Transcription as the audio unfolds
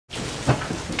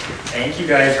Thank you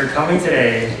guys for coming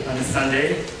today on this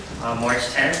Sunday, March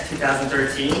 10th,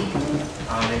 2013.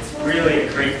 It's really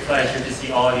a great pleasure to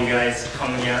see all of you guys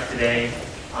coming out today.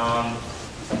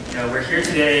 We're here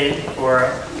today for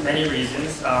many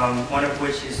reasons, one of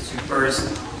which is to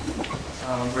first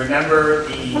remember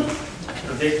the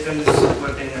victims who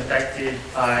have been affected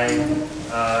by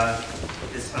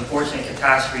this unfortunate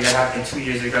catastrophe that happened 2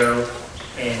 years ago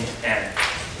in Japan.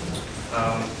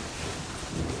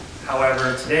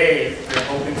 However, today we're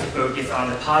hoping to focus on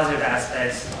the positive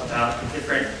aspects about the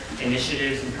different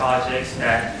initiatives and projects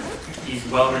that these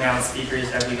well-renowned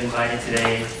speakers that we've invited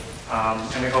today,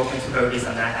 and we're hoping to focus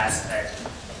on that aspect.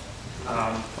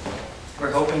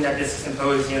 We're hoping that this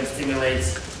symposium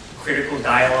stimulates critical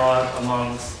dialogue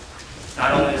amongst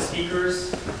not only the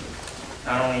speakers,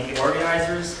 not only the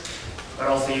organizers, but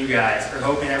also you guys. We're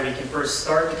hoping that we can first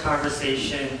start the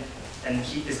conversation and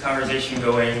keep this conversation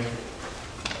going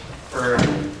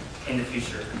in the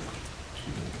future.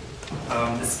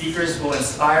 The speakers will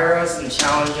inspire us and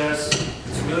challenge us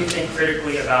to really think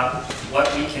critically about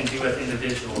what we can do as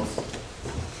individuals.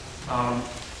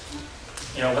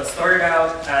 What started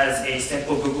out as a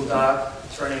simple Google Doc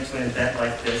turned into an event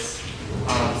like this.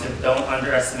 So don't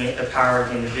underestimate the power of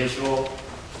the individual.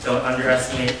 Don't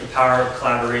underestimate the power of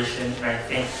collaboration. And I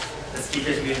think the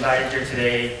speakers we invited here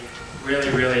today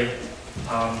really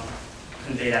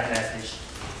convey that message.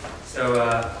 So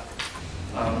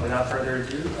without further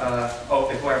ado,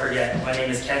 before I forget, my name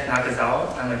is Ken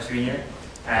Nakazawa. I'm a junior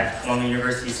at Columbia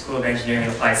University School of Engineering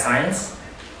and Applied Science.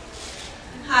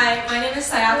 Hi, my name is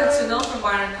Sayaka Tsuno from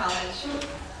Barnard College.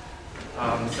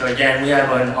 So again, we have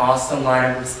an awesome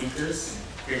lineup of speakers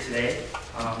here today.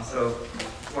 So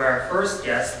for our first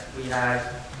guest, we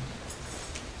have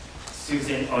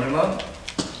Susan Onuma.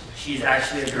 She's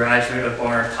actually a graduate of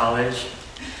Barnard College.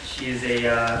 She is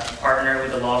a partner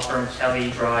with the law firm Kelley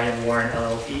Drye Warren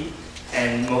LLP,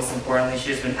 and most importantly,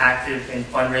 she has been active in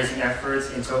fundraising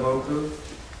efforts in Tohoku.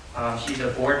 She's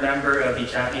a board member of the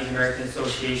Japanese American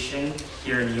Association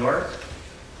here in New York,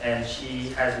 and she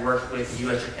has worked with the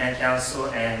U.S. Japan Council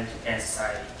and Japan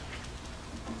Society.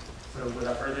 So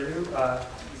without further ado,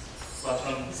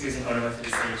 welcome Susan Onuma to the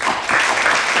stage.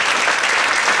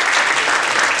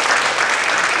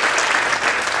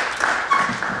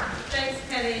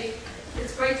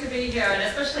 It's great to be here, and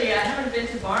especially I haven't been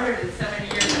to Barnard in so many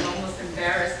years. I'm almost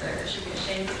embarrassed. I should be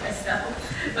ashamed of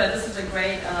myself. But this is a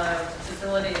great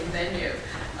facility and venue.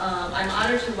 I'm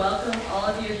honored to welcome all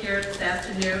of you here this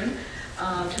afternoon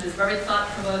to this very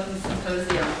thought-provoking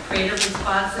symposium, Creative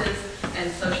Responses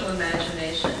and Social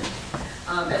Imagination.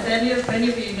 As many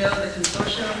of you know, the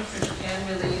Consortium for Japan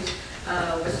Relief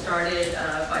was started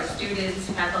by students,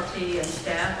 faculty, and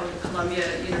staff of the Columbia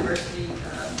University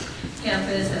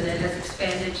campus, and it has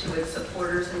expanded to its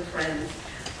supporters and friends.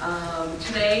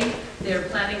 Today, they're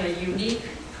planning a unique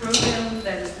program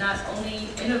that is not only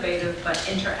innovative, but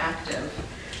interactive.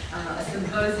 A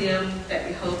symposium that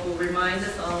we hope will remind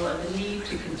us all of the need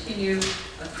to continue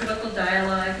a critical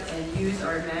dialogue and use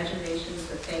our imaginations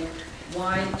to think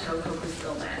why Tohoku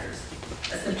still matters.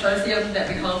 A symposium that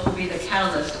we hope will be the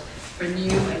catalyst for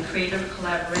new and creative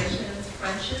collaborations,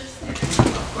 friendships, and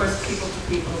of course,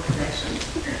 people-to-people connections.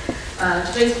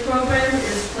 Today's program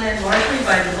is planned largely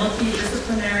by the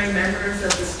multidisciplinary members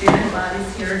of the student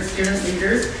bodies here and student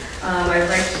leaders. I'd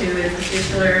like to, in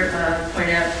particular, point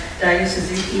out Dayu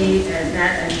Suzuki and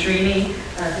Nat Andrini,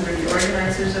 who are the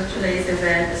organizers of today's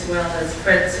event, as well as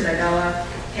Fred Tsunagawa,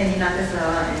 Kenny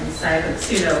Nakazawa, and Saiba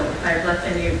Tsuno. If I've left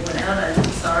anyone out, I'm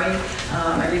sorry.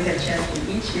 I didn't get a chance to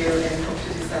meet you and hope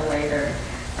to do so later.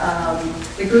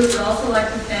 The group would also like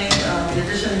to thank, in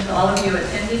addition to all of you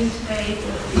attending today,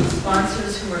 the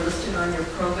sponsors who are listed on your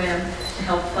program to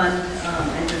help fund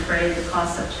and defray the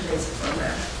costs of today's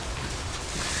program.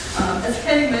 As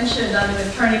Kenny mentioned, I'm an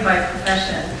attorney by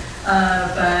profession,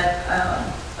 but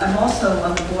I'm also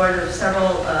on the board of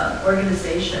several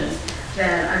organizations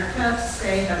that I'm proud to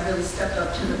say have really stepped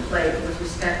up to the plate with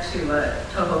respect to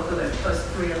Tohoku and Post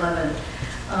 311.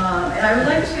 And I would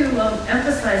like to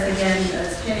emphasize again,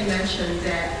 as Kenny mentioned,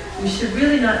 that we should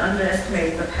really not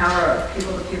underestimate the power of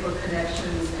people-to-people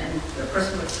connections and the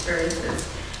personal experiences,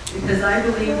 because I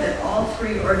believe that all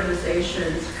three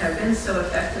organizations have been so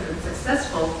effective and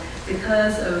successful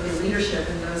because of the leadership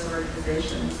in those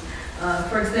organizations.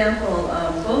 For example,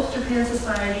 both Japan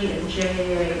Society and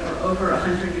JAA are over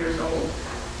 100 years old.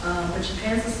 The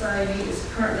Japan Society is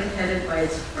currently headed by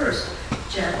its first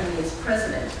Japanese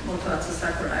president, Motoatsu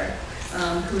Sakurai,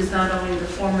 who is not only the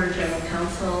former General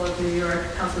Counsel of New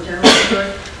York, Counsel General of New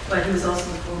York, but he was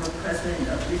also the former president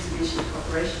of Mitsubishi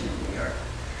Corporation in New York.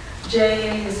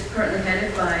 JAA is currently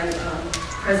headed by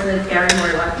President Gary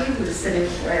Moriwaki, who is sitting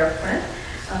right up front,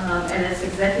 and its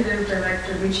Executive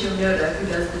Director Michio Yoda, who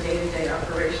does the day-to-day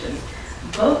operations,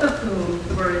 both of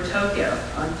whom were in Tokyo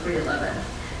on 3/11.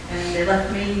 And they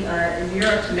left me in New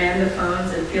York to man the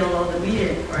phones and field all the media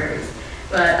inquiries.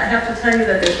 But I have to tell you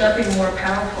that there's nothing more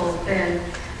powerful than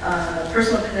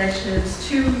personal connections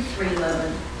to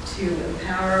 3/11 to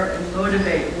empower and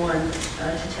motivate one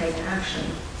to take action.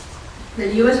 The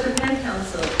U.S. Japan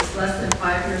Council is less than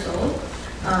 5 years old,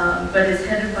 but is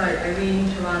headed by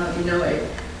Irene Toronto Inoue,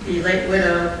 the late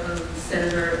widow of the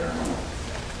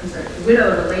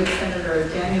late Senator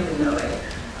Daniel Inoue.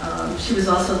 She was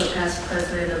also the past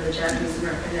president of the Japanese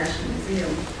American National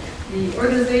Museum. The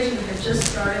organization had just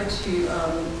started to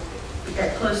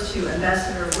get close to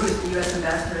Ambassador Ruth, the U.S.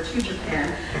 ambassador to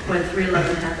Japan, when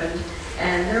 3/11 happened,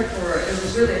 and therefore it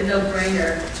was really a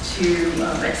no-brainer to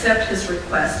accept his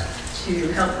request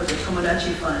to help with the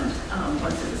Tomodachi Fund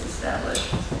once it was established.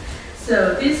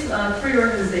 So these three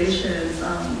organizations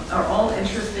are all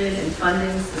interested in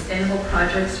funding sustainable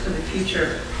projects for the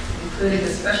future, including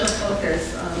a special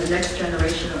focus on the next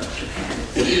generation of Japan.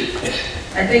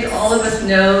 I think all of us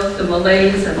know the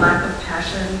malaise and lack of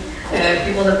passion.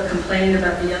 People have complained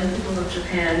about the young people of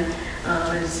Japan.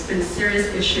 It's been a serious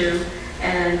issue.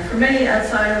 And for many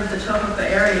outside of the Tohoku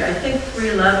area, I think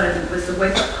 3/11 was a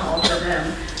wake-up call for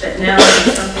them, that now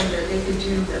there's something that they could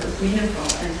do that was meaningful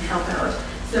and help out.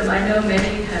 So I know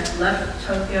many have left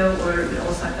Tokyo or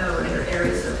Osaka or their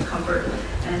areas of comfort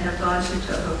and have gone to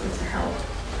Tohoku to help.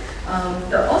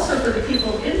 Also for the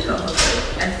people in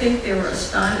Tohoku, I think they were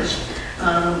astonished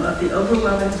of the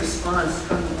overwhelming response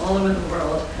from all over the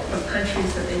world, from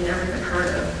countries that they never even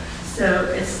heard of. So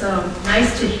it's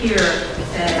nice to hear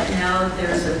that now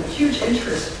there's a huge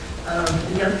interest of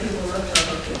the young people of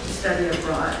Tohoku to study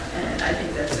abroad, and I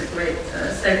think that's a great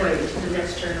segue into the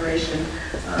next generation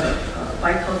of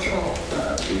bicultural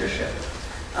leadership.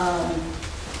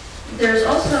 There's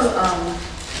also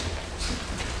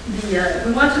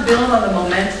we want to build on the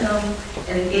momentum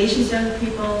and engage these young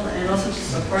people and also to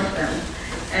support them.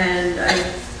 And I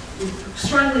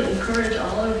strongly encourage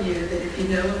all of you that if you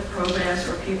know of programs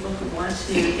or people who want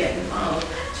to get involved,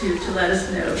 to let us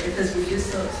know, because we do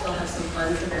still have some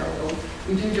funds available.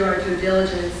 We do our due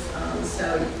diligence,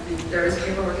 so there is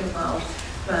paperwork involved,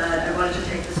 but I wanted to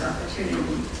take this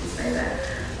opportunity to say that.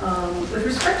 With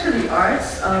respect to the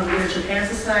arts, the Japan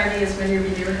Society, as many of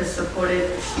you know, has supported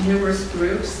numerous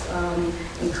groups,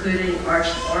 including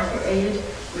ArchAid,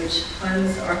 which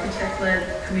funds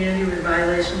architect-led community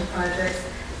revitalization projects,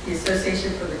 the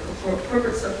Association for the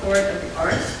Corporate Support of the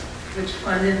Arts, which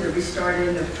funded the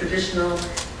restarting of traditional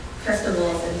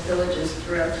festivals and villages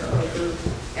throughout Tohoku,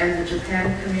 and the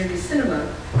Japan Community Cinema,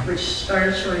 which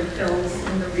started showing films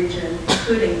in the region,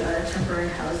 including temporary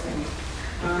housing.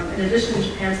 In addition, the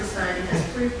Japan Society has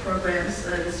 3 programs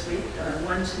this week,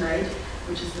 one tonight,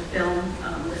 which is the film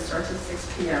that starts at 6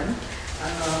 p.m.,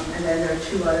 and then there are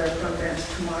 2 other programs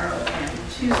tomorrow and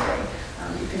Tuesday.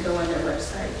 You can go on their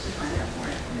website to find out more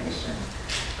information.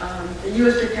 The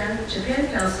U.S. Japan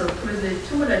Council, through the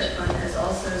Tomodachi Fund, has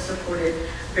also supported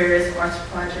various arts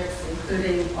projects,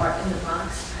 including Art in the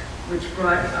Box, which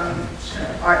brought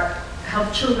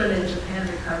helped children in Japan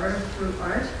recover through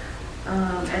art.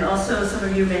 And also, some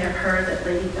of you may have heard that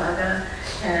Lady Gaga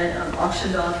had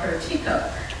auctioned off her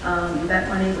teacup. That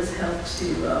money was helped to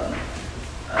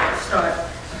start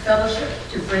a fellowship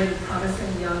to bring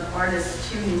promising young artists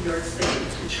to New York City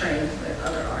to train with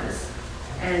other artists.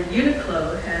 And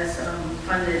Uniqlo has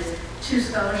funded 2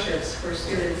 scholarships for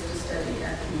students to study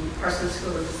at the Parsons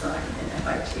School of Design and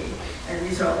FIT. And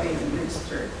these are all being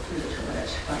administered through the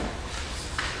Tomodachi Fund.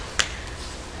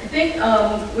 I think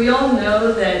we all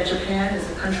know that Japan is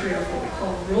a country of what we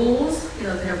call rules.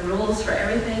 They have rules for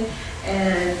everything.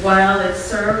 And while it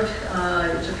served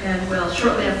Japan well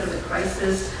shortly after the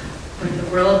crisis, when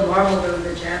the world marveled over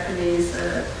the Japanese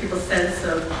people's sense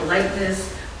of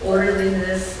politeness,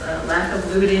 orderliness, lack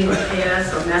of looting or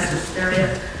chaos or mass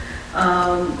hysteria,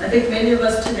 I think many of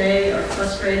us today are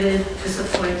frustrated,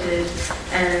 disappointed,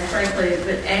 and frankly a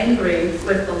bit angry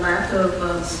with the lack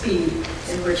of speed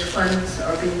in which funds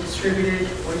are being distributed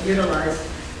or utilized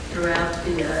throughout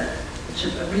the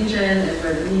region and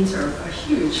where the needs are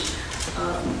huge.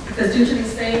 Because due to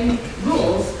these same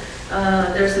rules,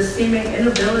 there's a seeming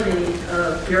inability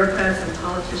of bureaucrats and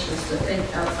politicians to think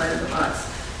outside of the box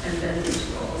and bend these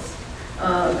rules.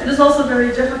 It is also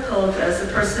very difficult as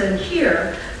a person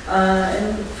here,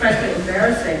 and frankly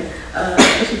embarrassing,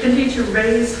 to continue to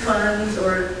raise funds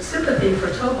or sympathy for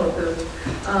Tohoku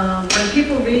When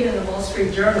people read in the Wall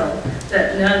Street Journal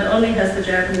that not only has the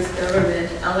Japanese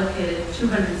government allocated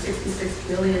 $266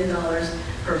 billion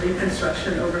for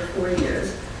reconstruction over 4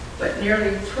 years, but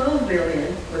nearly $12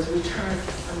 billion was returned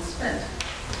unspent.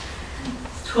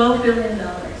 $12 billion.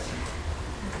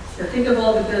 So think of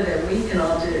all the good that we can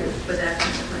all do with that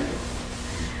kind of money.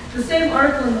 The same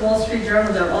article in the Wall Street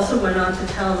Journal, though, also went on to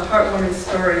tell the heartwarming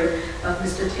story of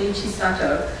Mr. Teiichi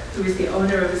Sato, who is the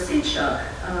owner of a seed shop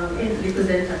in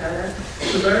Rikuzen Takara,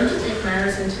 who learned to take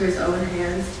matters into his own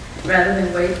hands rather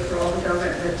than wait for all the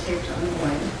government red tape to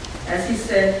unwind. As he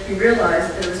said, he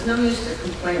realized there was no use to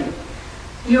complain.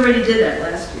 He already did that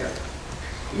last year.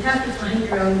 You have to find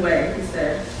your own way, he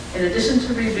said. In addition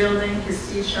to rebuilding his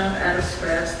seed shop out of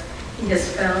scraps, he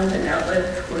has found an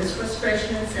outlet for his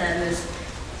frustration and sadness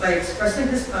by expressing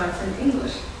his thoughts in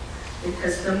English,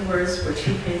 because some words were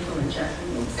too painful in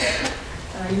Japanese.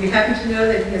 You'd be happy to know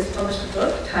that he has published a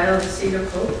book titled The Seed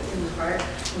of Hope in the Heart,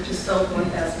 which has sold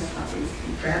 1,000 copies.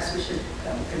 Perhaps we should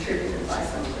contribute and buy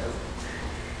some of those.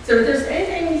 So if there's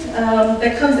anything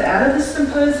that comes out of this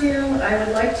symposium, I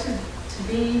would like to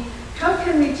be, how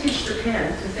can we teach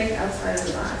Japan to think outside of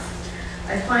the box?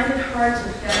 I find it hard to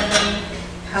fathom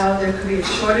how there could be a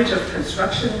shortage of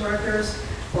construction workers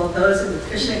while those in the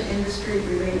fishing industry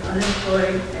remain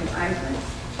unemployed and idling.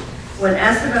 When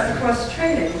asked about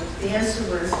cross-training, the answer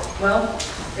was, well,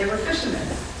 they were fishermen,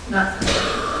 not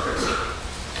construction workers.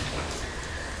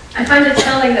 I find it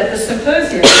telling that the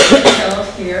symposium was held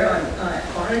here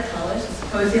at Barnard College, the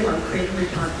Symposium on Creative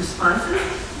Responses,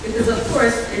 because of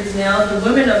course it is now the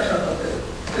women of Tohoku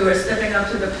who are stepping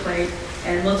up to the plate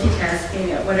and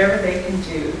multitasking at whatever they can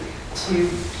do to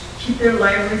keep their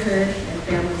livelihood and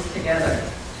families together.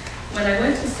 When I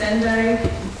went to Sendai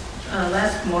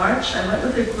last March, I went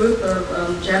with a group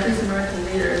of Japanese American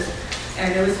leaders,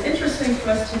 and it was interesting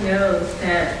for us to know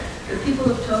that the people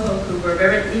of Tohoku were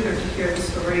very eager to hear the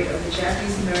story of the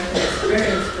Japanese American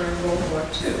experience during World War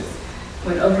II,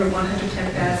 when over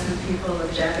 110,000 people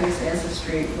of Japanese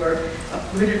ancestry were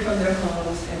uprooted from their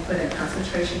homes and put in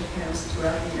concentration camps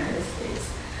throughout the United States.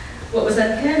 What was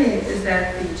uncanny is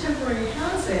that the temporary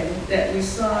housing that we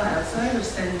saw outside of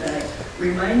Sendai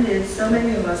reminded so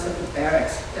many of us of the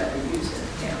barracks that were used in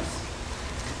the camps.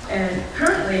 And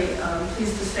currently, I'm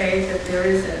pleased to say that there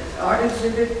is an art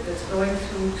exhibit that's going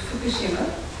through Fukushima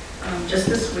just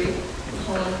this week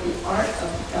called The Art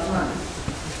of Gaman.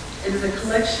 It is a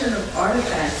collection of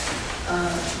artifacts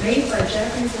made by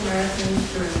Japanese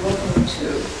Americans during World War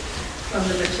II from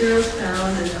the materials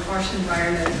found in the harsh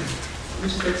environment,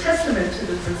 which is a testament to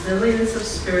the resilience of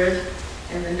spirit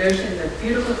and the notion that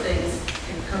beautiful things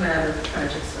can come out of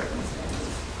tragic circumstances.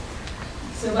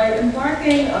 So by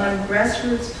embarking on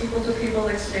grassroots people-to-people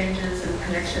exchanges and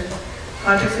connections,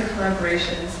 projects and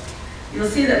collaborations, you'll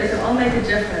see that we can all make a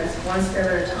difference one step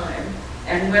at a time.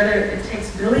 And whether it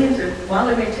takes billions, or while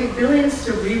it may take billions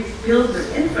to rebuild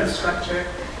the infrastructure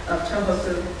of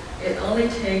Tohoku, it only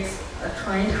takes a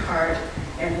kind heart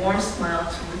and warm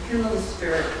smile to rekindle the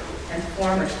spirit and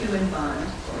form a human bond,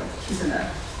 or kizuna.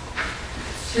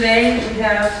 Today we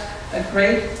have a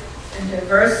great and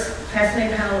diverse,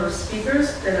 fascinating panel of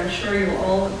speakers that I'm sure you will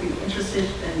all be interested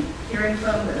in hearing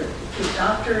from, whether it include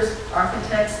doctors,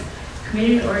 architects,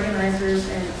 community organizers,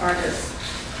 and artists.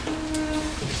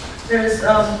 There's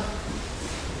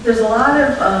a lot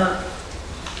of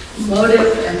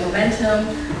motive and momentum,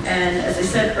 and as I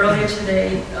said earlier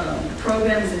today, the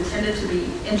program is intended to be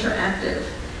interactive.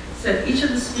 So each of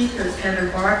the speakers have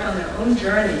embarked on their own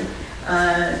journey,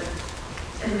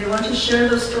 and they want to share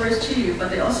those stories to you, but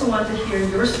they also want to hear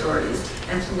your stories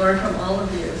and to learn from all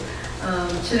of you.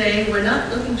 Today, we're not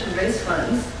looking to raise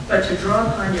funds, but to draw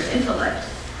upon your intellect.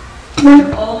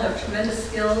 You all have tremendous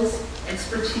skills,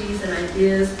 expertise, and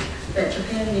ideas that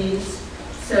Japan needs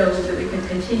so that we can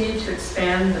continue to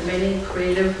expand the many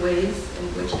creative ways in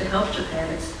which to help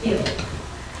Japan heal.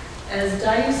 As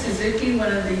Dayu Suzuki,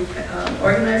 one of the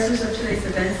organizers of today's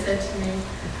event, said to me,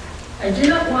 I do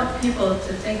not want people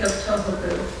to think of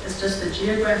Tohoku as just a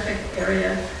geographic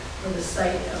area or the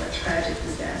site of a tragic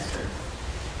disaster.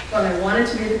 But I want it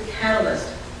to be the catalyst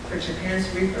for Japan's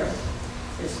rebirth,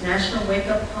 its national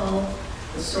wake-up call,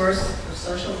 the source of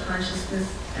social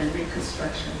consciousness and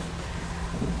reconstruction.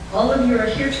 All of you are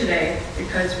here today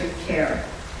because we care.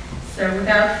 So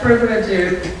without further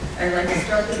ado, I'd like to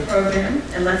start the program,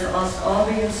 and let's us all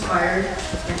be inspired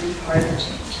and be part of the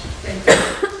change. Thank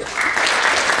you.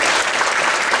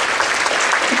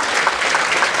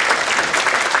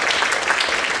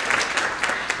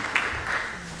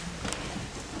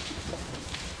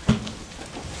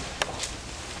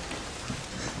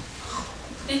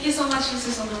 Thank you so much,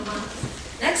 Mrs. Onuma.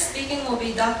 Next speaking will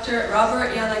be Dr.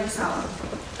 Robert Yanagisawa.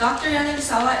 Dr.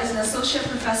 Yanagisawa is an associate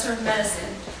professor of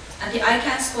medicine at the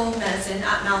Icahn School of Medicine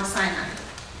at Mount Sinai.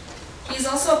 He is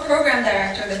also a program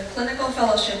director with clinical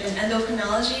fellowship in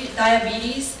endocrinology,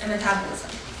 diabetes, and metabolism.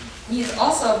 He is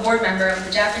also a board member of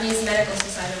the Japanese Medical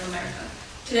Society of America.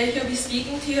 Today he'll be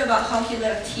speaking to you about how he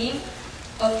led a team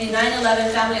of the 9/11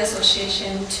 Family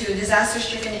Association to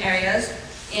disaster-stricken areas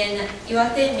in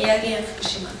Iwate, Miyagi, and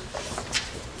Fukushima.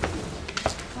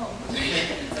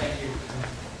 Thank you.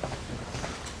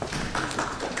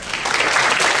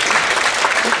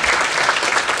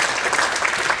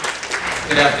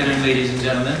 Good afternoon, ladies and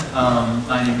gentlemen.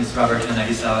 My name is Robert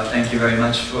Yanagisawa. Thank you very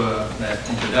much for that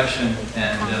introduction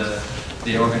and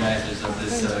the organizers of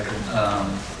this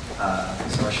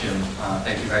consortium.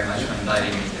 Thank you very much for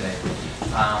inviting me today.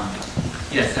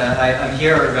 Yes, I'm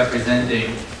here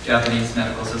representing Japanese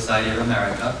Medical Society of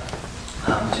America,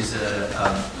 which is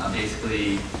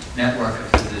basically network of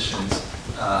physicians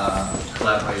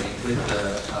collaborating with the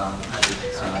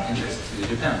interest to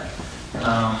Japan,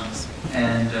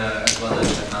 and as well as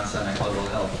the Mount Sinai Global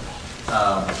Health.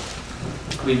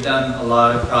 We've done a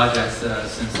lot of projects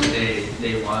since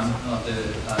day one of the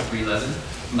 3/11,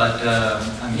 but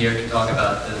I'm here to talk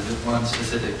about the one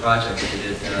specific project we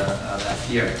did last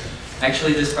year.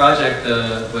 Actually, this project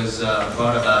was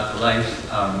brought about to life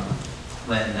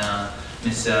when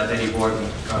Ms. Betty Borden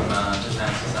from Japan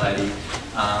Society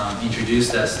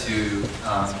introduced us to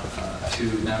two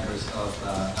members of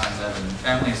 9/11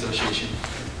 Family Association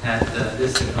at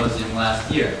this symposium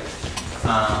last year,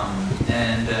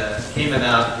 and came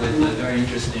about with a very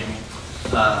interesting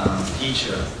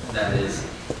feature that is,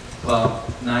 well,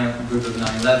 group of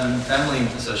 9/11 Family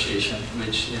Association,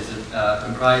 which is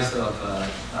comprised of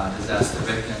disaster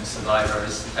victims,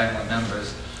 survivors, family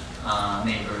members,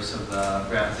 neighbors of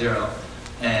Ground Zero,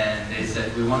 and they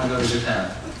said, we want to go to Japan,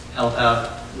 help out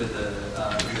with the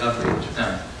recovery of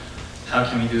Japan. How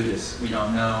can we do this? We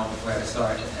don't know where to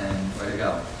start and where to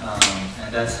go.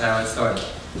 And that's how it started.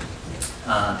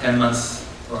 10 months,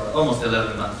 or almost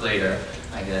 11 months later,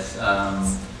 I guess,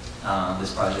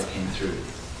 this project came through.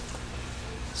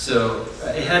 So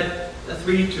it had a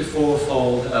 3 to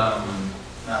 4-fold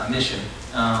mission.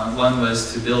 One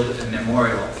was to build a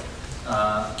memorial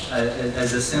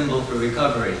as a symbol for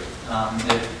recovery.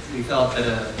 We felt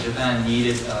that Japan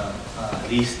needed at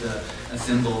least a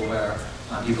symbol where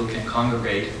people can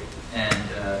congregate and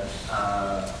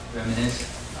reminisce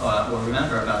or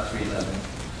remember about 3/11.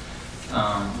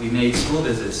 We made school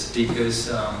visits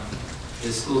because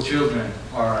the school children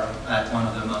are at one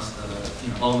of the most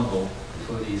vulnerable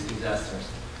for these disasters.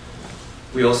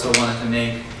 We also wanted to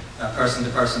make a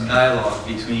person-to-person dialogue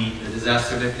between the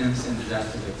disaster victims and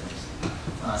disaster victims,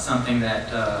 something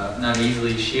that not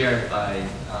easily shared by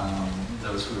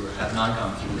those who have not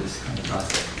gone through this kind of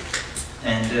process.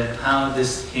 And how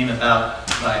this came about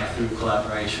through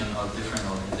collaboration of different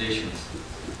organizations.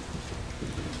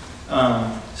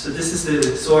 So this is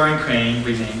the soaring crane,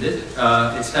 we named it.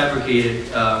 It's fabricated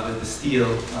with the steel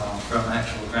from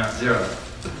actual Ground Zero.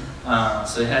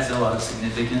 So it has a lot of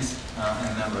significance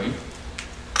and memory.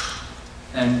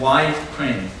 And why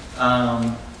crane?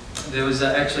 There was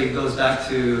actually, it goes back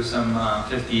to some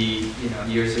 50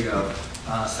 years ago.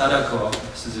 Sadako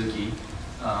Suzuki,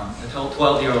 a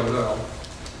 12-year-old girl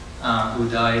who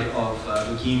died of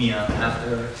leukemia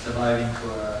after surviving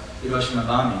for Hiroshima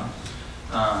bombing.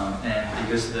 And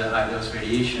because of the high-dose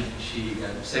radiation, she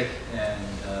got sick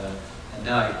and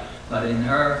died. But in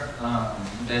her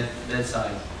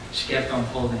bedside, she kept on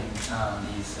holding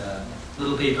these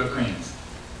little paper cranes.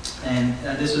 And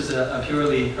this was a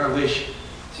purely her wish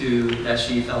that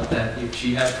she felt that if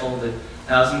she had folded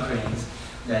 1,000 cranes,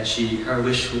 that her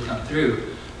wish would come through.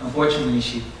 Unfortunately,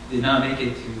 she did not make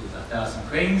it to 1,000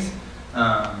 cranes.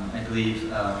 I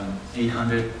believe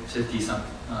 850-some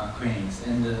cranes.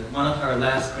 And one of her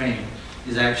last crane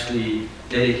is actually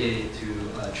dedicated to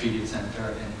a tribute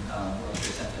center in World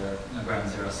Trade Center, Ground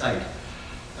Zero site.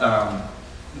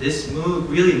 This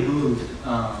really moved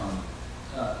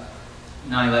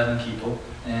 9/11 people,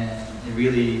 and it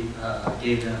really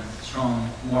gave them strong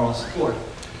moral support.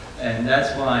 And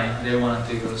that's why they wanted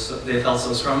to go. They felt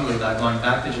so strongly about going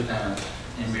back to Japan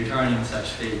and returning such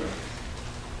favor.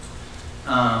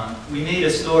 We made a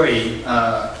story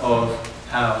of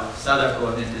how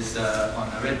Sadako in this on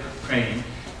the red crane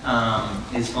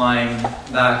is flying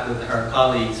back with her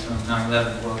colleagues from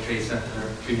 9/11 World Trade Center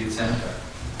Tribute Center.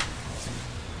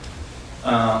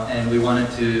 And we wanted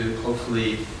to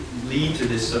hopefully lead to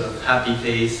this sort of happy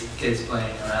face, kids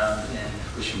playing around in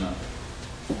Fukushima.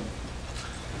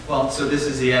 Well, so this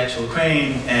is the actual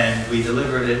crane, and we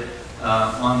delivered it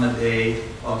on the day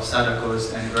of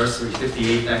Sadako's anniversary,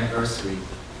 58th anniversary.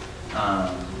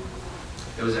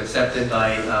 It was accepted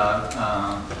by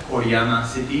Koriyama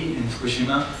City in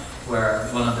Fukushima, where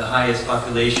one of the highest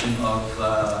population of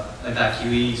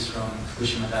evacuees from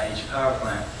Fukushima Daiichi power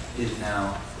plant is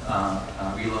now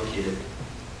relocated.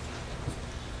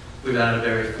 We've had a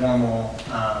very formal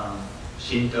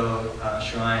Shinto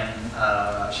shrine,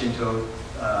 Shinto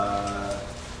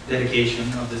dedication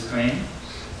of this crane.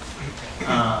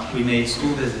 We made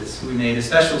school visits. We made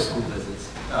special school visits.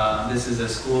 This is a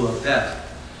school of death.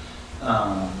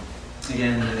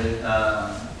 Again,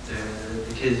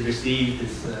 the kids received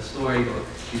this storybook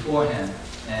beforehand,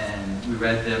 and we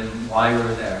read them while we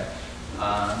were there.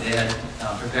 They had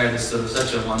prepared this sort of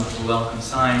such a wonderful welcome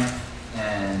sign,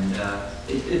 and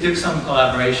it took some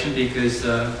collaboration because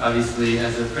obviously,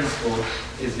 as a principal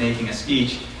is making a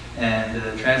speech, and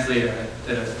the translator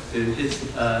to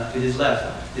his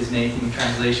left is making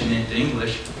translation into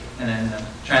English, and then the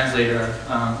translator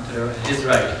to his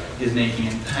right is making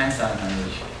in hand sign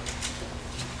language.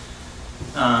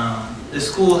 The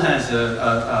school has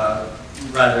a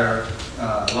rather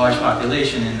large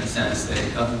population in the sense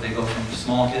they go from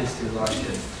small kids to large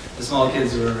kids. The small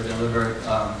kids were delivered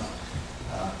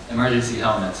emergency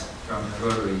helmets from the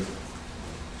Rotary.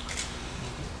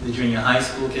 The junior high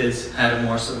school kids had a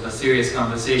more sort of a serious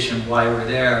conversation, why we're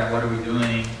there, what are we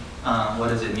doing, what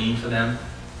does it mean for them.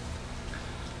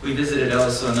 We visited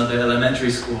also another elementary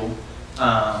school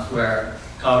where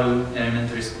Kaoru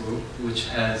Elementary School, which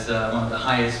has one of the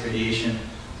highest radiation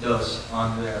dose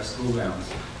on their school grounds.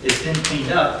 It's been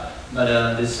cleaned up,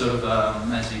 but this sort of,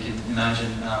 as you can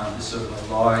imagine, this sort of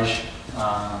a large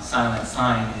silent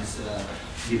sign is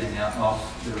giving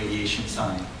off the radiation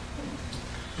sign.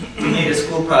 We made a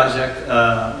school project.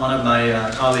 One of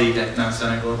my colleagues at Mount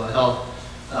Sinai Global Health,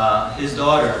 his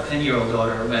daughter, 10-year-old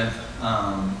daughter, went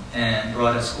and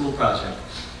brought a school project.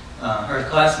 Her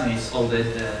classmates folded,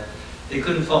 they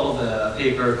couldn't fold the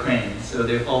paper crane, so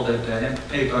they folded the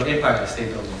paper Empire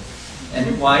State Building.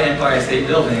 And why Empire State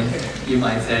Building, you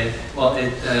might say? Well,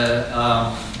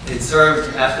 it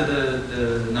served after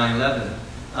the 9/11.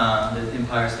 The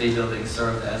Empire State Building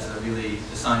served as a really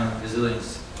a sign of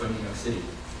resilience for New York City.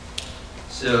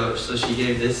 So she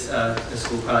gave this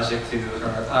school project to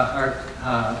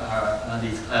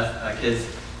these kids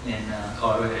in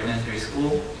Colorado Elementary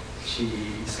School. She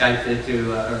Skyped it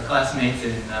to her classmates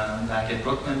back in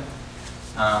Brooklyn,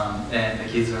 and the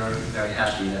kids are very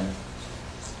happy then.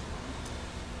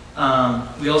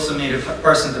 We also made a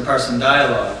person-to-person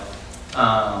dialogue.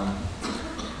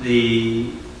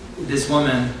 This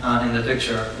woman in the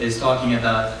picture is talking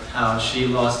about how she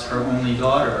lost her only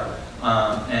daughter,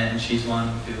 and she's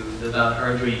wanting to live out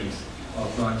her dreams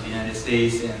of going to the United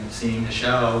States and seeing the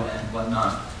show and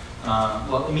whatnot.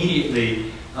 Well,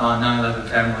 immediately, 9/11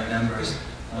 family members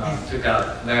took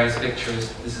out various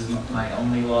pictures. This is my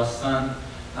only lost son.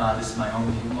 This is my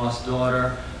only lost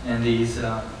daughter. And these,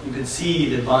 you could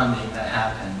see the bonding that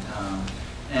happened.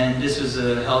 And this was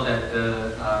held at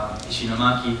the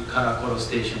Ishinomaki Karakoro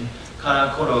station.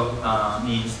 Karakoro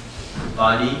means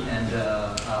body and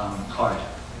heart,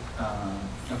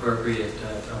 appropriate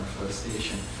term for the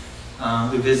station.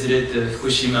 We visited the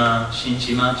Fukushima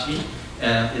Shinchimachi.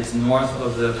 It's north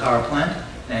of the power plant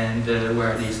and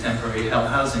where these temporary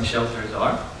housing shelters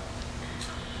are.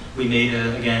 We made,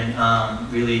 again,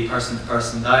 really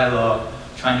person-to-person dialogue,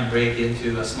 trying to break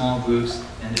into small groups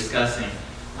and discussing.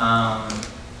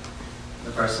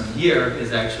 The person here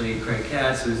is actually Craig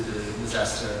Katz, who's the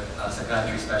disaster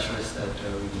psychiatry specialist that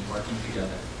we've been working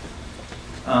together.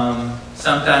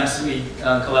 Sometimes we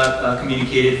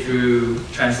communicated through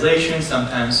translation,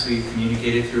 sometimes we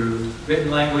communicated through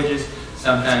written languages,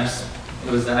 sometimes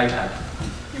it was the iPad.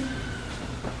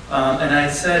 And I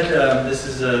said this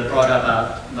is brought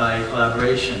about by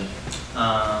collaboration.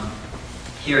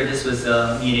 Here, this was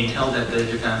a meeting held at the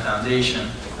Japan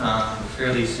Foundation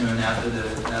fairly soon after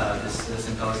this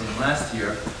symposium last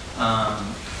year.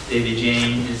 David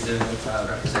Jane is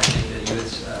representing the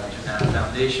U.S. Japan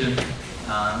Foundation.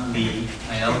 Lee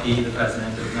ILP, the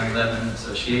president of 9/11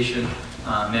 Association.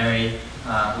 Mary,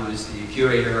 who is the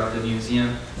curator of the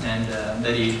museum, and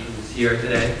Betty, who is here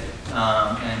today.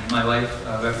 And my wife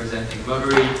representing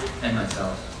Rotary, and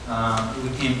myself. We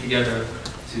came together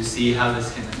to see how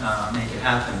this can make it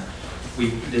happen.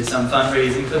 We did some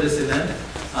fundraising for this event.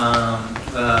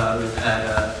 We've had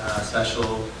a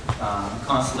special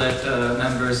consulate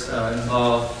members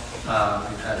involved.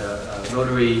 We've had a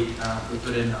Rotary who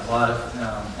put in a lot of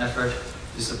effort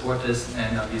to support this,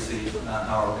 and obviously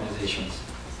our organizations.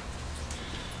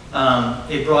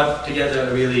 it brought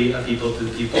together really a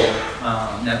people-to-people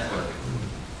network.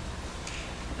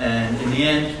 And in the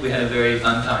end, we had a very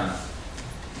fun time.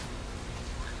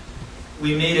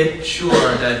 We made it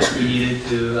sure that we needed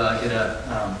to get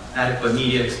adequate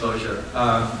media exposure.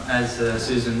 As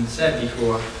Susan said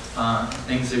before,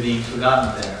 things are being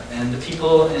forgotten there. And the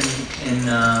people in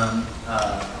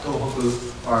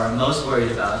Tohoku are most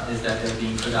worried about is that they're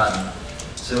being forgotten.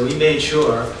 So we made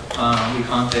sure we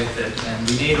contacted, and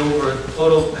we made over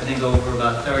total, I think over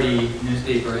about 30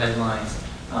 newspaper headlines.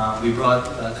 We brought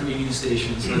 3 news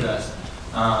stations with us,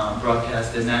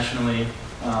 broadcasted nationally.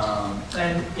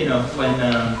 And you know, when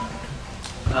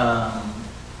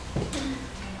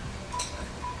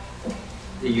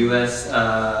the U.S.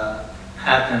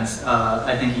 happens,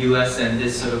 I think U.S. and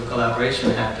this sort of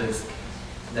collaboration happens,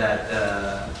 that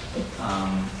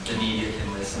the media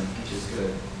can listen, which is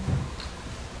good.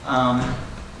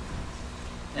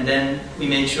 And then we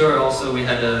made sure also we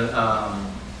had a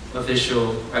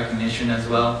official recognition as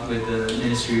well with the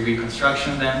Ministry of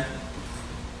Reconstruction then.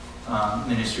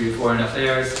 Ministry of Foreign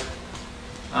Affairs.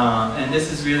 And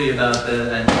this is really about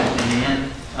in the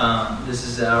end, this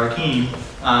is our team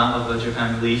of a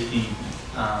Japan Relief team.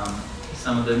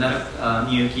 Some of the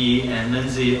Miyuki and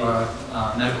Lindsay are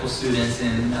medical students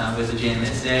with the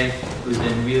JMSA who've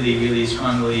been really, really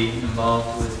strongly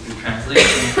involved with the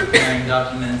translation, preparing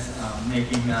documents,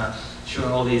 making sure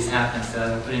all these happen,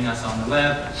 putting us on the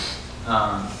web.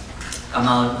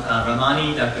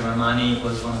 Ramani, Dr. Ramani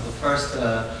was one of the first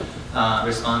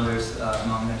responders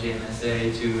among the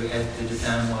JMSA to head to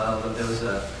Japan while there was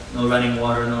no running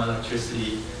water, no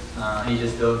electricity. He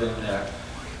just dove in there.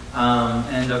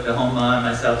 And Dr. Homa and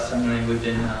myself, certainly, we've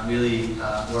been really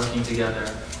working together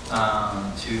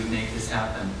to make this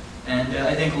happen. And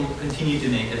I think we'll continue to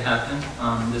make it happen.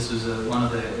 This was one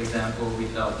of the examples we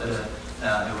felt that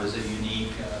it was a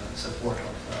unique support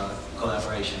of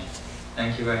collaboration.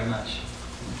 Thank you very much.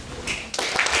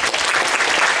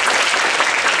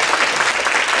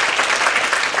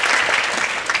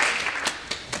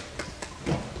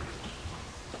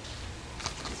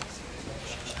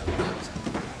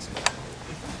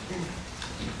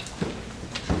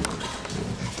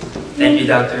 Thank you,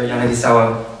 Dr.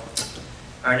 Yanagisawa.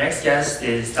 Our next guest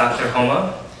is Dr.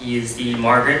 Homa. He is the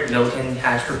Margaret Milton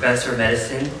Hatch Professor of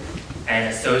Medicine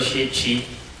and Associate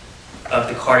Chief of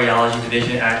the Cardiology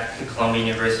Division at the Columbia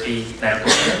University Medical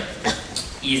Center.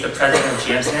 He is the president of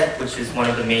GMSnet, which is one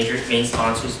of the main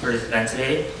sponsors for this event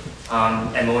today.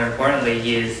 And more importantly,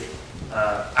 he is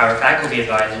our faculty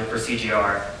advisor for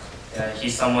CGR.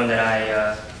 He's someone that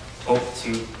I hope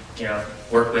to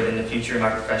work with in the future in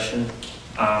my profession.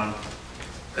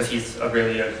 Because he's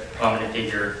really a prominent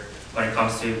figure when it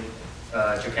comes to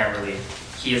Japan Relief.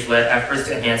 He has led efforts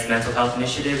to enhance mental health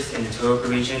initiatives in the Tohoku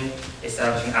region,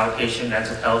 establishing outpatient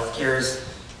mental health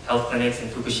health clinics in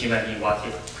Fukushima and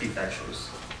Iwate prefectures.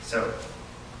 So,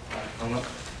 Homa.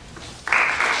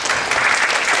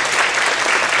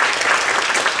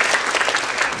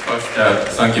 First,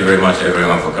 thank you very much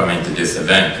everyone for coming to this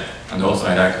event. And also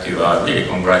I'd like to really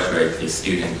congratulate the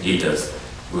student leaders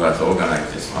who has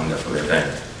organized this wonderful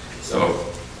event. So,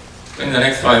 in the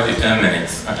next 5 to 10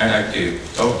 minutes, I'd like to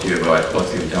talk to you about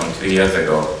what we've done 3 years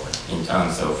ago in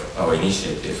terms of our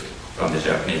initiative from the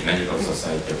Japanese Medical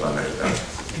Society of America.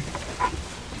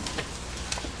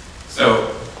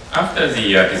 So, after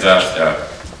the disaster,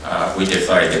 we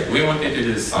decided we wanted to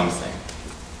do something.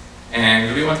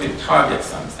 And we wanted to target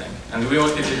something. And we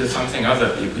wanted to do something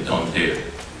other people don't do.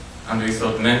 And we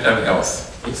thought mental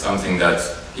health is something that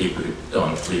people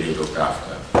don't really look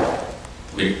after.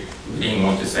 We didn't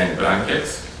want to send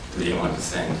blankets, we didn't want to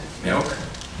send milk,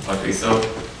 but we thought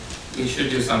we should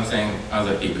do something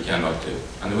other people cannot do.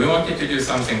 And we wanted to do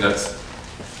something that's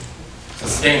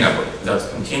sustainable, that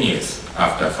continues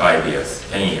after 5 years,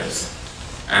 10 years.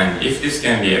 And if this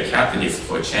can be a catalyst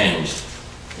for change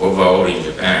overall in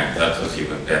Japan, that was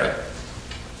even better.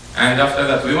 And after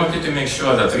that, we wanted to make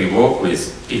sure that we work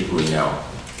with people we know,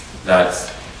 that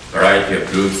variety of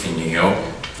groups in New York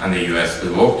and the US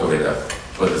will work together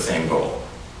for the same goal.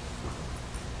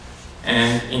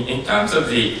 And in terms of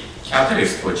the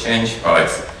catalyst for change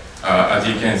parts, as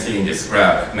you can see in this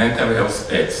graph, mental health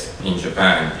space in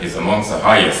Japan is amongst the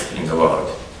highest in the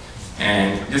world.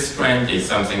 And this trend is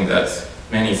something that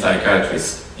many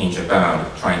psychiatrists in Japan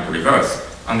are trying to reverse.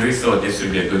 And we thought this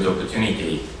would be a good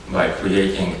opportunity by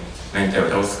creating mental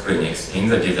health clinics in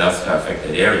the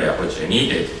disaster-affected area, which are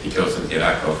needed because of the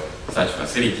lack of such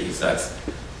facilities, that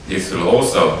this will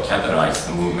also catalyze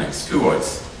the movements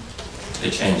towards the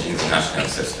change in the national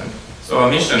system. So our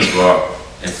missions were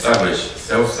establish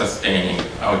self-sustaining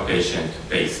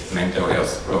outpatient-based mental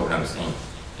health programs in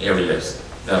areas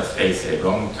that face a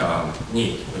long-term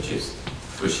need, which is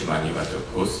Fukushima and Iwate,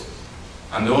 of course,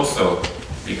 and also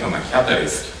become a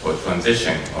catalyst for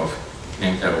transition of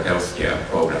mental health care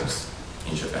programs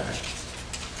in Japan.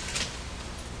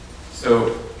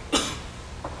 So,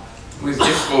 with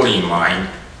this goal in mind,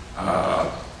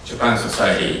 Japan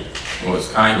Society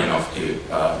was kind enough to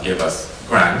give us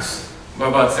grants of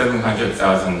about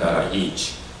 $700,000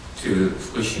 each to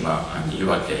Fukushima and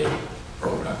Iwate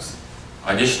programs.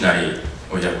 Additionally,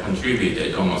 we have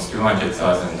contributed almost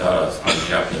 $200,000 from the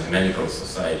Japanese Medical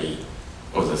Society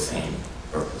for the same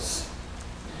purpose.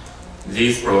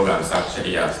 These programs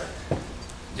actually are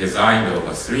designed over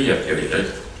a 3-year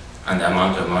period, and the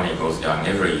amount of money goes down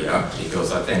every year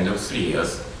because at the end of 3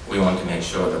 years, we want to make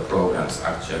sure the programs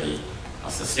actually are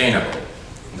sustainable,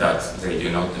 that they do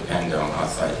not depend on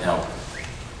outside help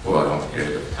for a long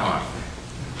period of time.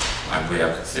 And we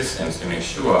have systems to make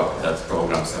sure that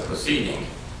programs are proceeding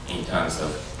in terms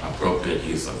of appropriate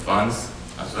use of funds,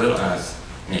 as well as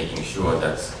making sure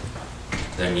that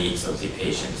the needs of the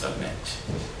patients are met.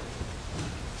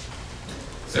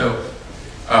 So,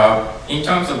 in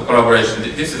terms of collaboration,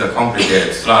 this is a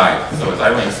complicated slide, so I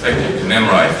don't expect you to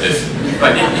memorize this,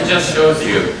 but it just shows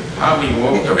you how we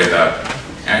work together,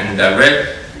 and the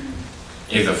red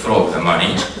is the flow of the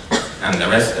money, and the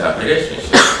rest are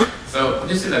relationships. So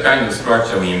this is the kind of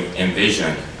structure we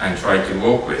envision and try to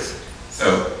work with.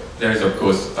 So there is, of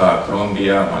course,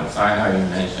 Colombia, Mount Sinai, you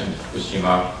mentioned,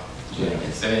 Fukushima,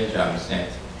 GMSA,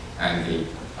 JAMSNet, and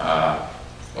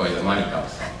where the money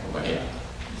comes from over here.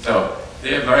 So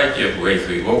there are a variety of ways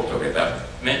we work together.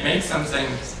 Make something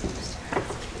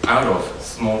out of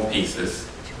small pieces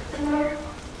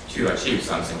to achieve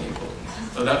something important.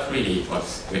 So that's really what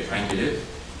we're trying to do.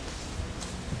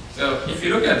 So if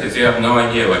you look at this, you have no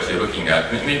idea what you're looking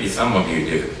at. Maybe some of you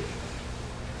do.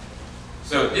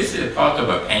 So this is part of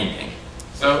a painting.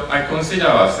 So I consider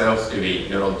ourselves to be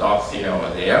little dots here over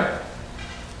there.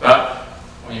 But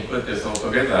when you put this all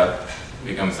together, it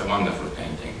becomes a wonderful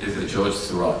painting. This is George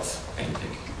Surratt's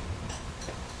painting.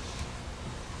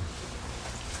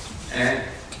 And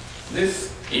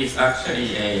this is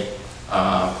actually a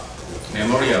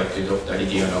memorial to Dr.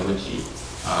 Hideo Noguchi,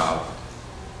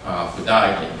 who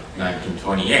died in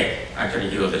 1928. Actually,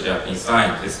 he was a Japanese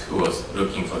scientist who was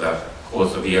looking for the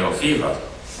cause of yellow fever.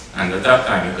 And at that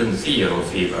time, you couldn't see yellow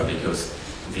fever because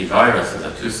the viruses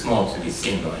are too small to be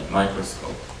seen by a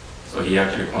microscope. So he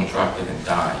actually contracted and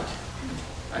died.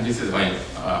 And this is when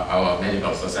our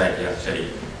medical society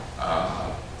actually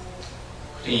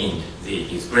cleaned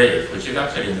his grave, which is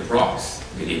actually in the Bronx,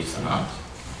 believe it or not.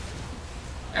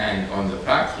 And on the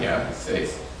back here, it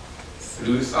says,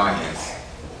 through science,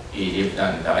 he lived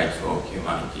and died for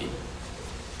humanity.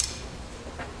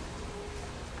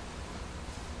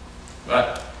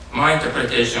 But my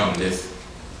interpretation on this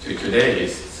to today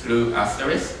is through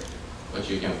asterisk, which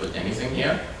you can put anything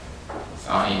here,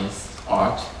 science,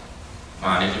 art,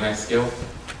 management skill,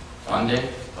 funding,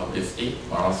 publicity,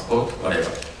 moral support,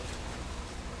 whatever.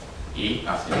 E,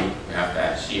 actually, we have to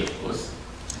add she, of course.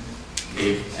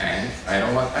 Live, and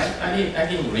I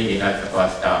didn't really like the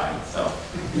first die, so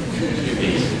it should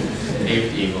be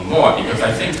lived even more, because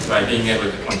I think by being able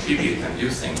to contribute and do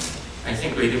things, I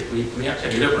think we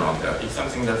actually live longer. It's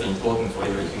something that's important for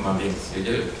every human being to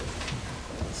do.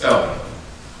 So,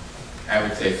 I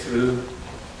would say through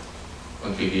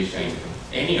contribution in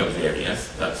any of the areas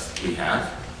that we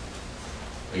have,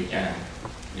 we can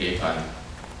live and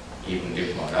even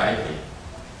live more lively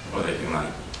for the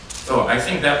humanity. So I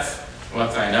think that's what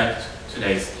I like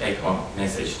today's take-home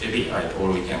message to be.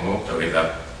 All we can work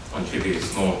together, contribute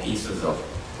small pieces of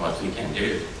what we can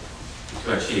do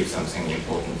to achieve something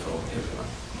important for everyone.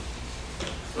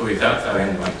 So with that, I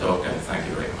end my talk, and thank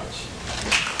you very much.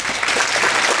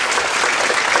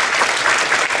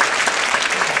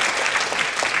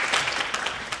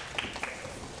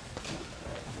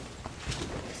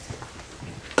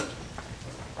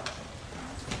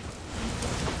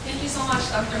 Thank you so much,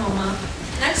 Dr. Homa.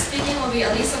 Next speaking will be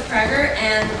Elisa Prager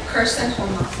and Kirsten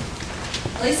Homa.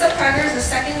 Elisa Prager is a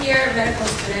second-year medical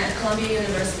student at Columbia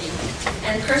University,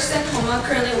 and Kirsten Homa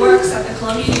currently works at the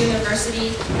Columbia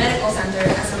University Medical Center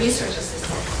as a research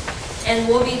assistant, and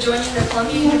will be joining the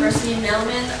Columbia University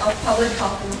Mailman of Public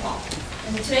Health in the fall.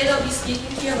 And today they'll be speaking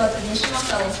to you about the National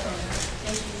Fellows Program.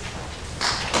 Thank you.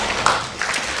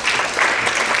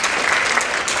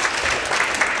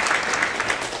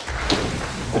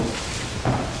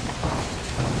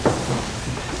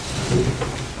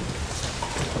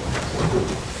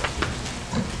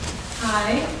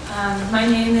 Hi, my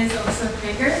name is Elisa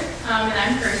Prager. And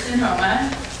I'm Kirsten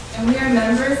Homa, and we are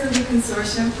members of the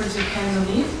Consortium for Japan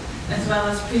Relief, as well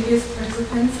as previous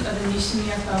participants of the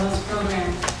Nishimiya Fellows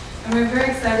Program. And we're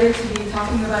very excited to be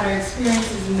talking about our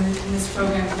experiences in this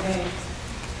program today.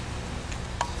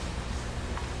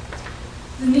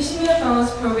 The Nishimiya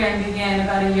Fellows Program began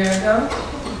about a year ago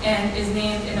and is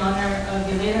named in honor of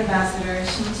the late ambassador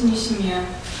Shinichi Nishimiya,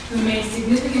 who made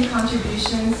significant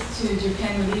contributions to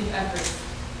Japan relief efforts.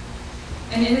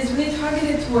 And it is really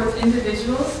targeted towards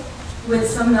individuals with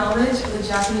some knowledge of the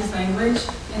Japanese language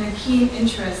and a keen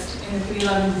interest in the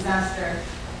 3/11 disaster,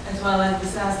 as well as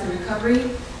disaster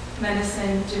recovery,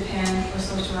 medicine, Japan, or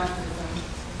social activism.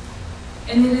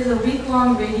 And it is a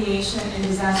week-long radiation and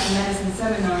disaster medicine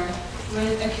seminar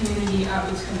with a community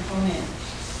outreach component.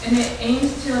 And it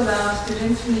aims to allow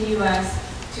students from the U.S.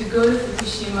 to go to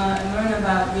Fukushima and learn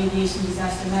about radiation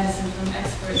disaster medicine from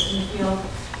experts in the field,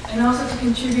 and also to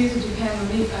contribute to Japan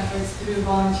relief efforts through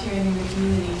volunteering in the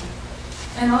community.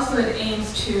 And also it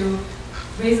aims to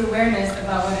raise awareness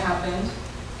about what happened,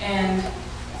 and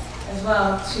as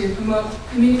well to promote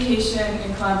communication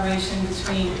and collaboration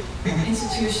between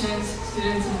institutions,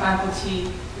 students, and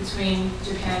faculty between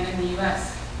Japan and the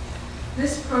U.S.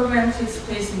 This program takes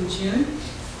place in June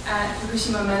at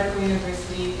Fukushima Medical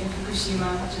University in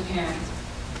Fukushima, Japan.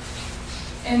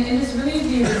 And it is really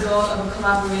the result of a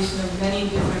collaboration of many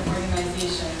different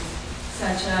organizations,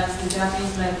 such as the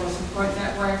Japanese Medical Support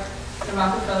Network, the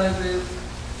Rockefeller Group,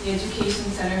 the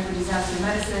Education Center for Disaster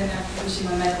Medicine at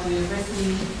Fukushima Medical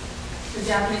University, the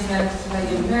Japanese Medical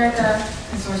Society of America,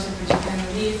 Consortium for Japan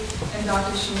Relief, and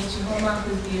Dr. Shinichi Homa,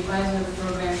 who is the advisor of the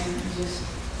program and just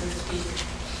so to speak.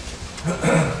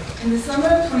 In the summer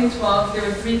of 2012, there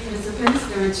were 3 participants.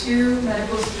 There were 2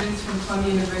 medical students from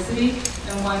Columbia University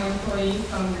and 1 employee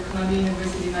from the Columbia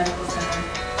University Medical Center.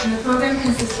 And the program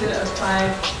consisted of 5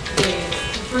 days.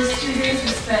 The first 2 days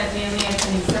were spent mainly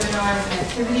attending seminars and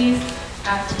activities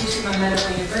at Fukushima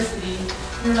Medical University.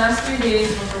 And the last 3 days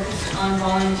were focused on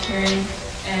volunteering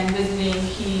and visiting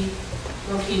key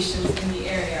locations in the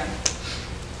area.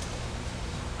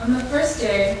 On the first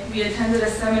day, we attended a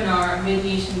seminar on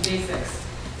radiation basics.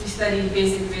 We studied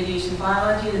basic radiation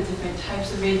biology, the different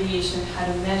types of radiation, how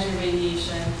to measure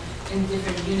radiation, and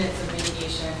different units of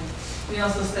radiation. We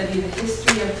also studied the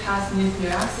history of past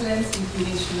nuclear accidents,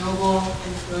 including Chernobyl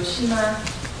and Hiroshima.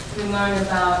 We learned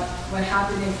about what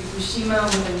happened in Fukushima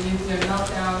with a nuclear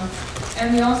meltdown.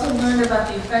 And we also learned about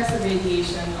the effects of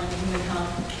radiation on human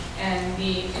health, and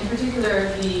in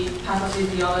particular, the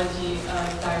pathophysiology of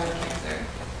thyroid cancer.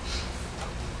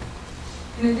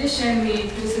 In addition, we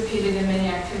participated in many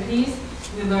activities.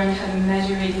 We learned how to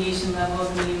measure radiation levels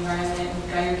in the environment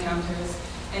with Geiger counters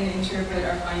and interpret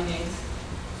our findings.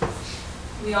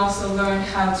 We also learned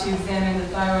how to examine the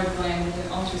thyroid gland with an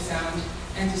ultrasound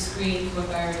and to screen for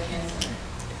thyroid cancer.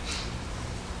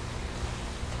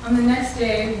 On the next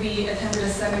day, we attended a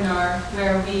seminar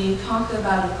where we talked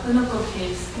about a clinical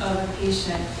case of a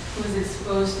patient who was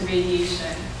exposed to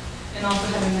radiation and also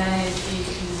how to manage these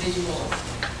individuals.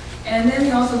 And then we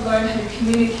also learned how to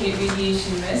communicate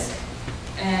radiation risk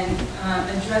and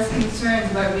address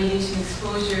concerns about radiation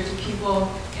exposure to people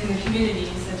in the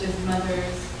community, such as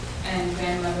mothers and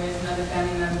grandmothers and other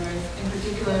family members, in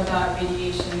particular about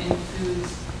radiation in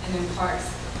foods and in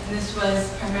parks. And this was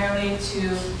primarily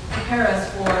to prepare us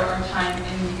for our time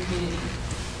in the community.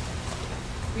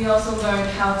 We also learned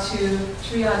how to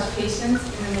triage patients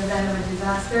in an event of a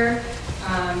disaster,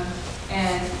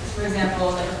 and for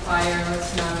example, like a fire or a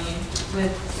tsunami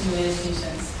with simulated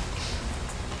patients.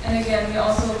 And again, we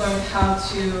also learned how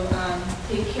to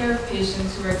take care of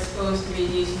patients who are exposed to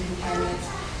radiation contaminants.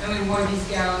 And we wore these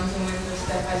gowns and went through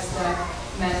step-by-step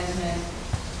management.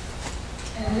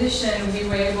 In addition, we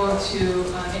were able to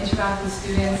interact with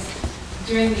students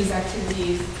during these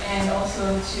activities and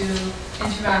also to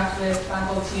interact with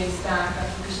faculty and staff at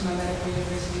Fukushima Medical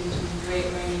University, which was a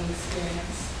great learning experience.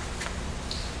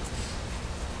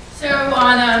 So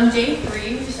on day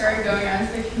 3, we started going out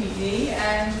into the community,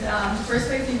 and the first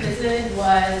place we visited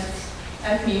was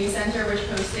a community center which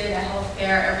hosted a health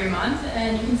fair every month.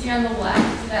 And you can see on the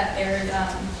left that there's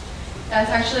that's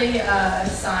actually a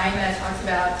sign that talks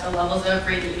about the levels of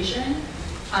radiation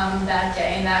that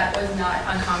day, and that was not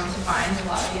uncommon to find in a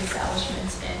lot of the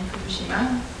establishments in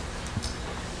Fukushima.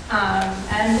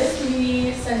 And this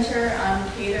community center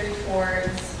catered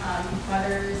towards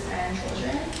mothers and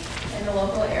children in the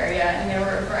local area, and there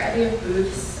were a variety of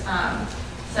booths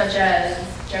such as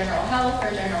general health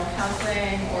or general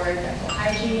counseling or dental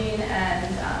hygiene,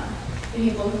 and the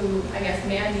people who, I guess,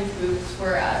 manned these booths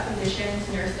were physicians,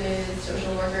 nurses,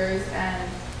 social workers, and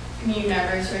community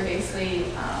members who are basically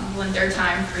lent their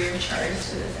time free of charge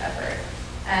to this effort.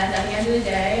 And at the end of the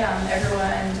day,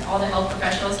 everyone, all the health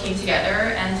professionals came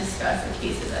together and discussed the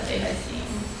cases that they had seen.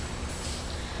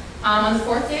 On the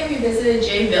fourth day, we visited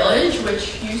J Village,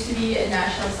 which used to be a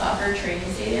national soccer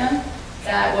training stadium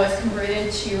that was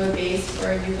converted to a base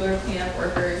for nuclear cleanup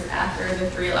workers after the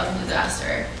 3/11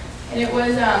 disaster. And it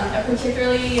was a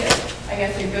particularly, I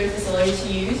guess, a good facility to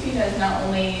use because not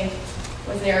only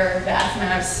was there a vast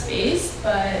amount of space,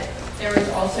 but there was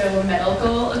also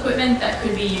medical equipment that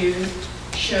could be used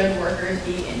should workers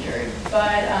be injured.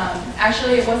 But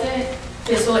actually, it wasn't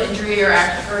physical injury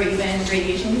or even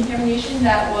radiation contamination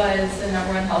that was the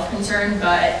 #1 health concern,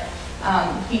 but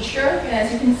heat stroke. And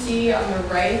as you can see on the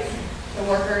right, the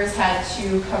workers had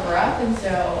to cover up, and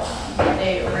so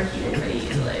they overheated pretty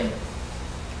easily.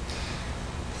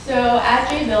 So at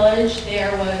J Village,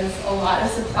 there was a lot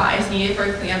of supplies needed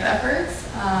for cleanup efforts,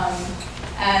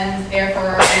 and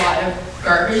therefore a lot of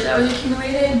garbage that was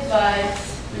accumulated,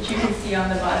 which you can see on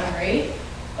the bottom right.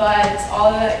 But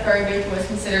all that garbage was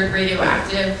considered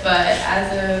radioactive, but as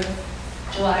of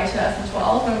July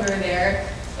 2012, when we were there,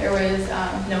 there was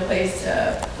no place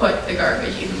to put the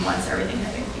garbage even once everything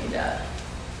had been cleaned up.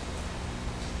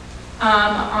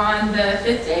 On the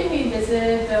fifth day, we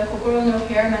visited the Kokoro no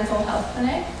Care Mental Health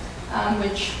Clinic,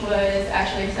 which was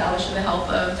actually established with the help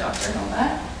of Dr.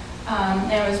 Onuma.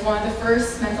 And it was one of the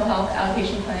first mental health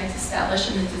outpatient clinics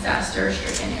established in the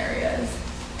disaster-stricken areas.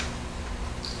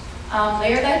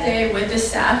 Later that day, with the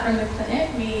staff from the clinic,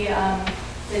 we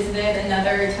visited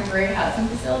another temporary housing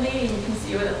facility, and you can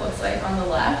see what it looks like on the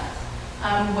left,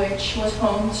 which was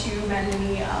home to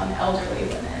many elderly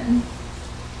women.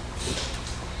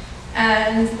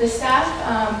 And the staff,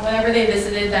 whenever they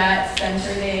visited that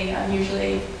center, they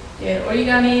usually did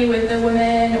origami with the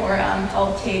women or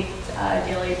helped take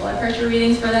daily blood pressure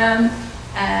readings for them.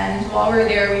 And while we were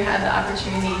there, we had the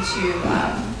opportunity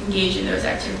to engage in those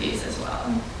activities as well.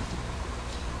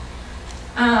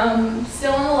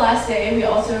 Still on the last day, we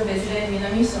also visited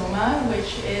Minamisoma,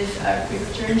 which is a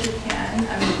prefecture in Japan,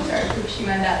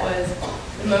 Fukushima, that was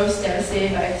the most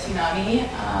devastated by a tsunami.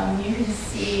 You can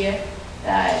see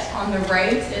that on the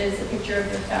right is a picture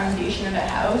of the foundation of a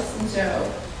house, and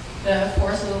so the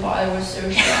force of the water was so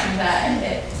strong that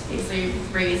it basically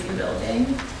raised the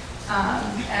building.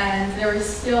 And there was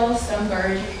still some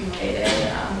garbage accumulated,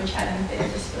 which hadn't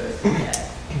been disposed of yet.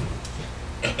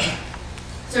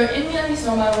 So in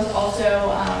Minamisoma was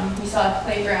also, we saw a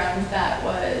playground that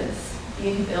was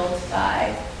being built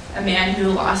by a man who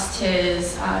lost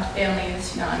his family in the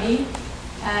tsunami.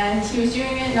 And he was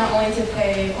doing it not only to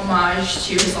pay homage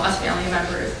to his lost family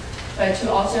members, but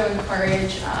to also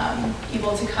encourage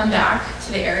people to come back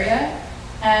to the area.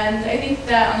 And I think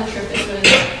that on the trip, this was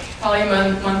probably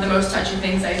one of the most touching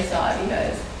things I saw,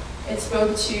 because it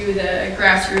spoke to the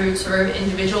grassroots sort of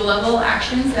individual level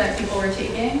actions that people were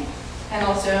taking, and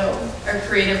also a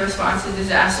creative response to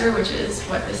disaster, which is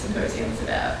what this symposium is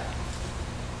about.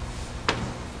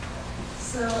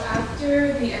 So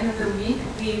after the end of the week,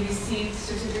 we received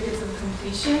certificates of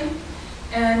completion,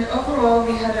 and overall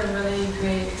we had a really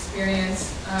great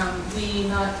experience. We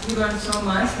learned so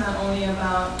much, not only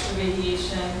about the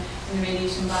radiation and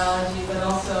radiation biology, but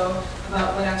also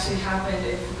about what actually happened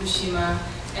in Fukushima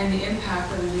and the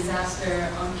impact of the disaster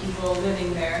on people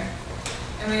living there.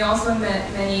 And we also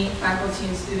met many faculty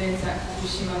and students at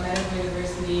Fukushima Medical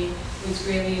University, which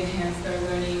greatly enhanced their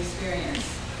learning experience.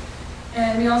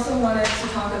 And we also wanted to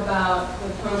talk about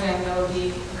the program that will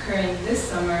be occurring this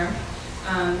summer.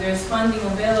 There's funding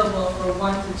available for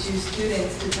 1 to 2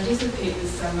 students to participate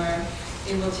this summer.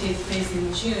 It will take place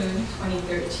in June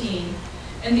 2013.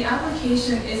 And the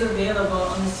application is available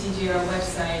on the CGR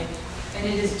website, and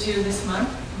it is due this month,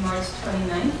 March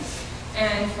 29th.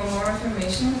 And for more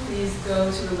information, please go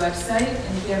to the website,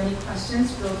 and if you have any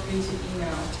questions, feel free to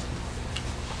email.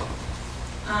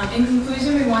 In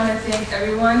conclusion, we want to thank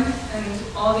everyone and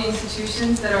all the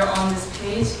institutions that are on this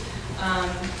page.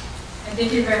 And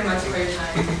thank you very much for your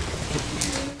time.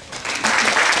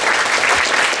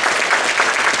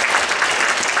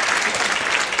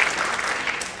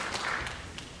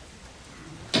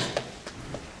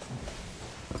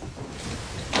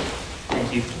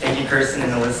 Thank you, Kirsten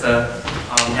and Alyssa.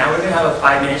 Now we're going to have a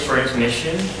 5-minute short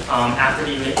intermission. After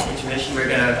the intermission, we're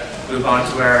going to move on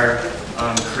to our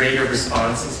creative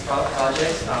responses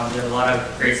project. We have a lot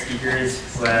of great speakers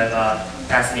who have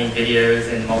fascinating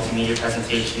videos and multimedia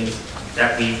presentations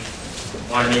that we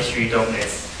want to make sure you don't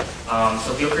miss.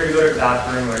 So feel free to go to the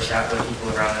bathroom or chat with people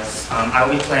around us. I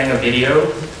will be playing a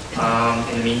video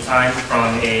in the meantime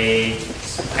from a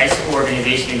high school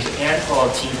organization in Japan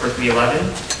called Team for 311.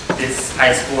 This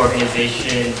high school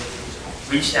organization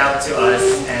reached out to us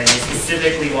and they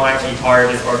specifically wanted to be part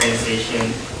of this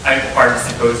organization, part of the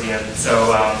symposium.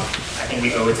 So I think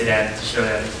we owe it to them to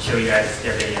show you guys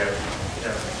their video.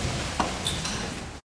 So.